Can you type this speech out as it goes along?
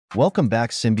Welcome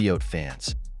back, Symbiote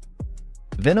fans.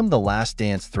 Venom: The Last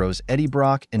Dance throws Eddie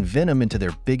Brock and Venom into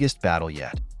their biggest battle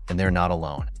yet, and they're not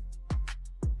alone.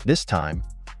 This time,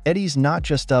 Eddie's not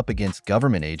just up against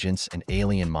government agents and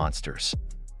alien monsters.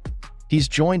 He's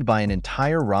joined by an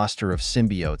entire roster of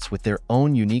symbiotes with their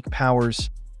own unique powers,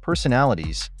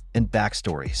 personalities, and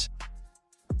backstories.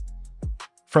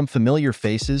 From familiar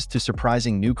faces to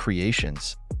surprising new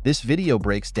creations, this video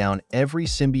breaks down every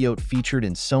symbiote featured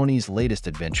in Sony's latest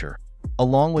adventure,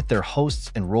 along with their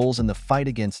hosts and roles in the fight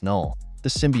against Knull, the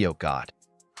Symbiote God.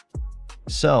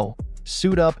 So,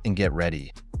 suit up and get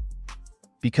ready,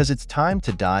 because it's time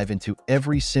to dive into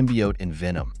every symbiote in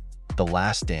Venom: The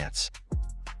Last Dance.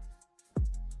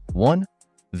 1.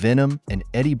 Venom and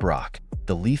Eddie Brock,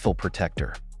 the Lethal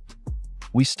Protector.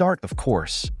 We start, of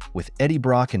course, with Eddie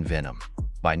Brock and Venom.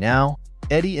 By now,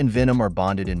 Eddie and Venom are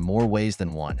bonded in more ways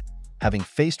than one, having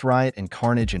faced riot and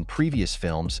carnage in previous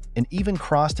films and even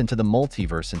crossed into the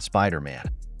multiverse in Spider-Man: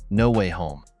 No Way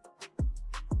Home.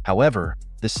 However,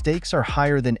 the stakes are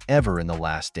higher than ever in The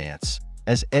Last Dance,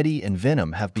 as Eddie and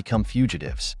Venom have become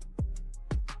fugitives.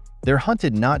 They're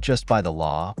hunted not just by the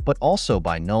law, but also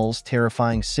by Knull's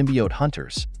terrifying symbiote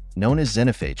hunters, known as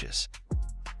xenophages.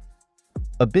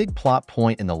 A big plot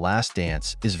point in The Last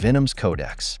Dance is Venom's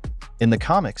codex. In the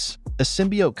comics, a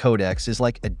symbiote codex is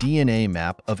like a DNA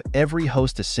map of every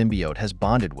host a symbiote has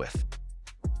bonded with.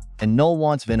 And Knull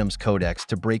wants Venom's codex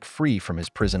to break free from his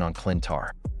prison on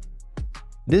Clintar.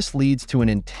 This leads to an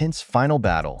intense final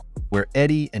battle where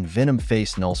Eddie and Venom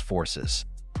face Knull's forces.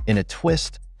 In a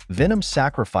twist, Venom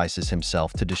sacrifices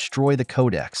himself to destroy the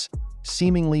codex,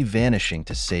 seemingly vanishing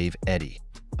to save Eddie.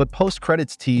 But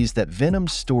post-credits tease that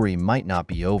Venom's story might not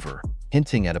be over,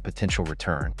 hinting at a potential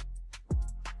return.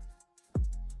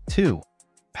 2.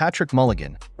 Patrick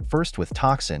Mulligan, first with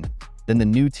Toxin, then the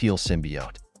new Teal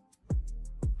symbiote.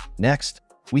 Next,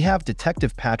 we have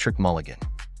Detective Patrick Mulligan.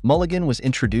 Mulligan was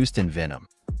introduced in Venom: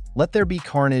 Let There Be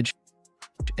Carnage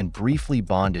and briefly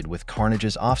bonded with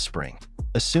Carnage's offspring,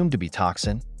 assumed to be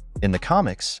Toxin. In the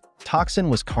comics, Toxin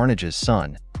was Carnage's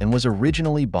son and was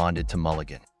originally bonded to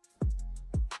Mulligan.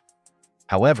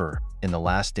 However, in The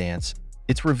Last Dance,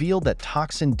 it's revealed that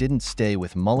Toxin didn't stay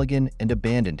with Mulligan and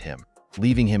abandoned him,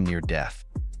 leaving him near death.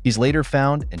 He's later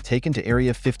found and taken to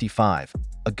Area 55,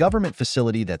 a government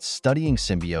facility that's studying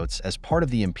symbiotes as part of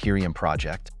the Imperium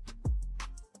Project.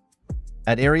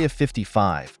 At Area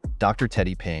 55, Dr.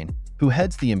 Teddy Payne, who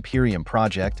heads the Imperium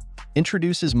Project,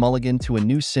 introduces Mulligan to a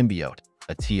new symbiote,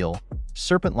 a teal,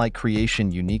 serpent-like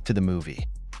creation unique to the movie.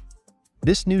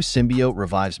 This new symbiote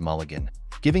revives Mulligan,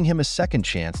 giving him a second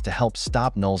chance to help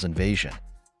stop Knull's invasion.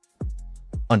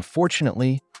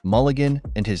 Unfortunately, Mulligan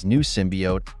and his new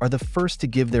symbiote are the first to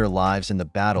give their lives in the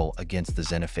battle against the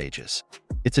xenophages.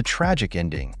 It's a tragic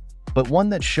ending, but one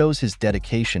that shows his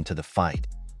dedication to the fight.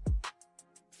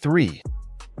 3.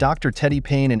 Dr. Teddy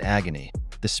Payne and Agony,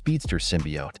 the Speedster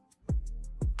symbiote.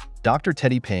 Dr.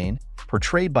 Teddy Payne,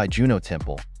 portrayed by Juno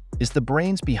Temple, is the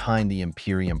brains behind the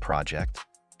Imperium Project.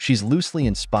 She's loosely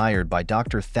inspired by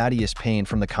Dr. Thaddeus Payne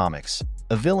from the comics,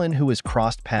 a villain who has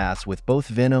crossed paths with both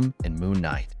Venom and Moon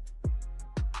Knight.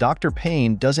 Dr.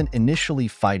 Payne doesn't initially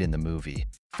fight in the movie,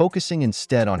 focusing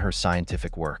instead on her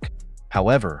scientific work.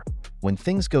 However, when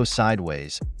things go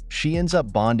sideways, she ends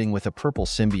up bonding with a purple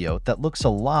symbiote that looks a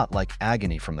lot like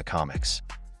Agony from the comics.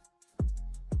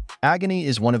 Agony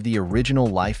is one of the original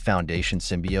Life Foundation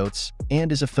symbiotes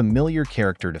and is a familiar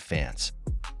character to fans.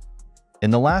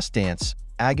 In The Last Dance,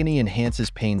 Agony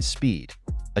enhances Payne's speed,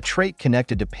 a trait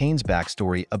connected to Payne's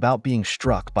backstory about being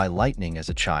struck by lightning as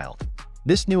a child.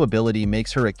 This new ability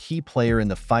makes her a key player in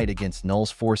the fight against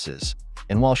Knull's forces,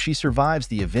 and while she survives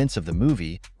the events of the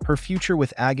movie, her future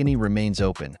with Agony remains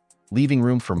open, leaving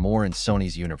room for more in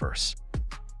Sony's universe.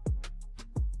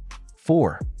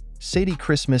 4. Sadie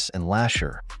Christmas and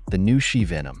Lasher, the new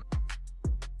She-Venom.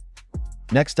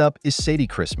 Next up is Sadie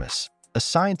Christmas, a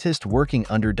scientist working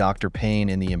under Dr. Payne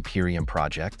in the Imperium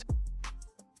Project.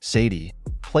 Sadie,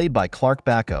 played by Clark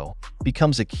Bacco,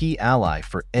 becomes a key ally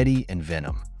for Eddie and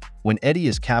Venom. When Eddie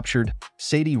is captured,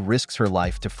 Sadie risks her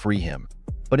life to free him,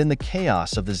 but in the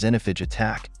chaos of the xenophage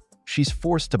attack, she's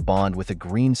forced to bond with a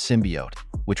green symbiote,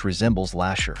 which resembles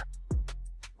Lasher.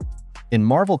 In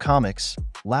Marvel Comics,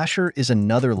 Lasher is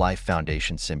another Life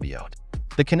Foundation symbiote.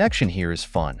 The connection here is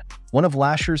fun. One of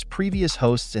Lasher's previous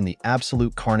hosts in the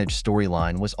Absolute Carnage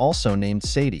storyline was also named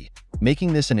Sadie,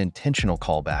 making this an intentional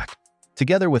callback.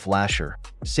 Together with Lasher,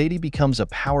 Sadie becomes a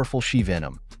powerful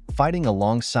She-Venom, fighting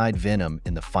alongside Venom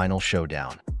in the final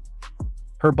showdown.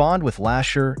 Her bond with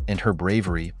Lasher and her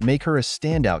bravery make her a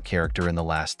standout character in The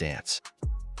Last Dance.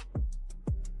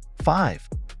 5.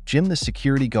 Jim the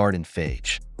Security Guard and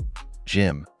Phage.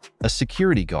 Jim, a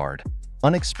security guard,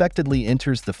 unexpectedly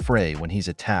enters the fray when he's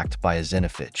attacked by a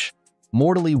xenophage.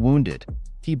 Mortally wounded,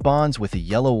 he bonds with a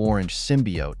yellow-orange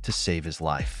symbiote to save his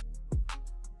life.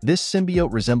 This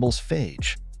symbiote resembles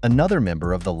Phage, another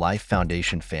member of the Life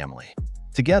Foundation family.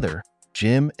 Together,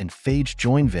 Jim and Phage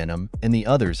join Venom and the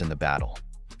others in the battle.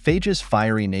 Phage's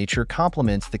fiery nature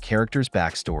complements the character's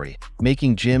backstory,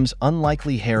 making Jim's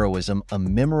unlikely heroism a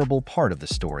memorable part of the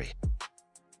story.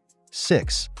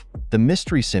 6. The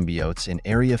Mystery Symbiotes in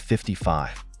Area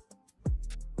 55.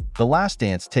 The Last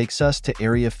Dance takes us to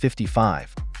Area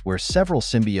 55, where several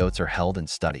symbiotes are held and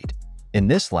studied. In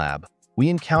this lab, we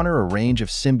encounter a range of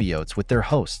symbiotes with their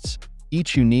hosts,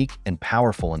 each unique and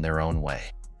powerful in their own way.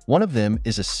 One of them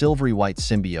is a silvery white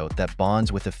symbiote that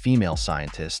bonds with a female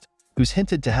scientist who's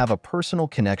hinted to have a personal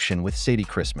connection with Sadie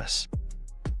Christmas.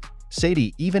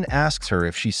 Sadie even asks her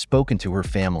if she's spoken to her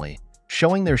family,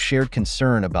 showing their shared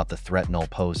concern about the threat Knull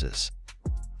poses.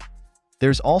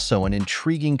 There's also an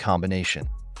intriguing combination.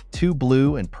 Two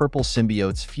blue and purple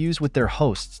symbiotes fuse with their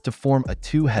hosts to form a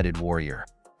two-headed warrior.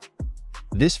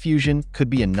 This fusion could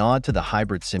be a nod to the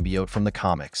hybrid symbiote from the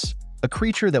comics, a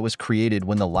creature that was created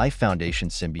when the Life Foundation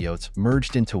symbiotes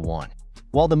merged into one.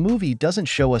 While the movie doesn't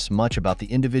show us much about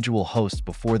the individual hosts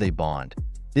before they bond,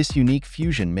 this unique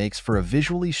fusion makes for a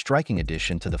visually striking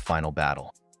addition to the final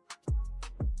battle.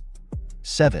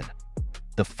 7.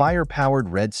 The Fire-Powered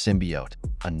Red Symbiote,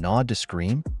 a nod to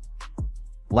Scream?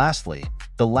 Lastly,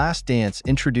 The Last Dance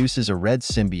introduces a red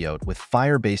symbiote with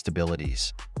fire-based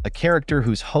abilities, a character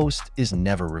whose host is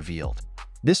never revealed.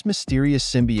 This mysterious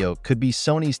symbiote could be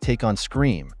Sony's take on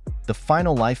Scream, the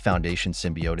final Life Foundation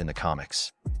symbiote in the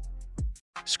comics.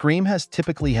 Scream has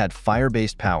typically had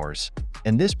fire-based powers,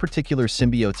 and this particular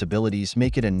symbiote's abilities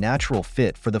make it a natural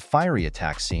fit for the fiery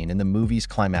attack scene in the movie's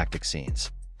climactic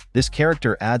scenes. This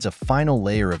character adds a final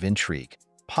layer of intrigue,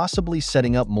 possibly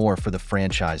setting up more for the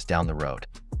franchise down the road.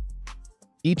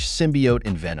 Each symbiote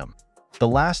in Venom, The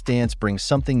Last Dance brings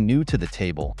something new to the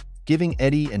table, giving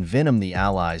Eddie and Venom the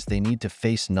allies they need to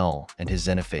face Knull and his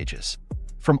xenophages.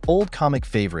 From old comic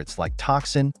favorites like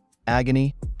Toxin,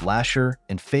 Agony, Lasher,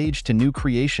 and Phage to new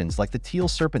creations like the Teal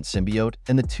Serpent symbiote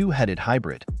and the two-headed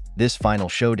hybrid, this final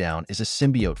showdown is a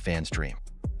symbiote fan's dream.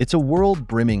 It's a world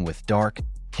brimming with dark,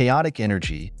 chaotic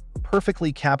energy,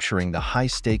 perfectly capturing the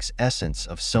high-stakes essence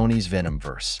of Sony's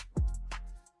Venomverse.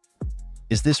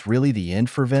 Is this really the end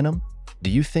for Venom? Do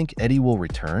you think Eddie will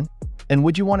return? And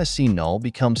would you want to see Knull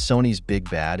become Sony's big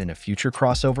bad in a future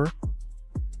crossover?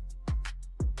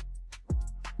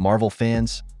 Marvel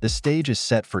fans, the stage is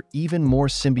set for even more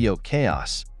symbiote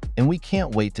chaos, and we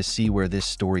can't wait to see where this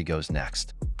story goes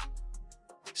next.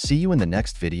 See you in the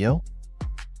next video.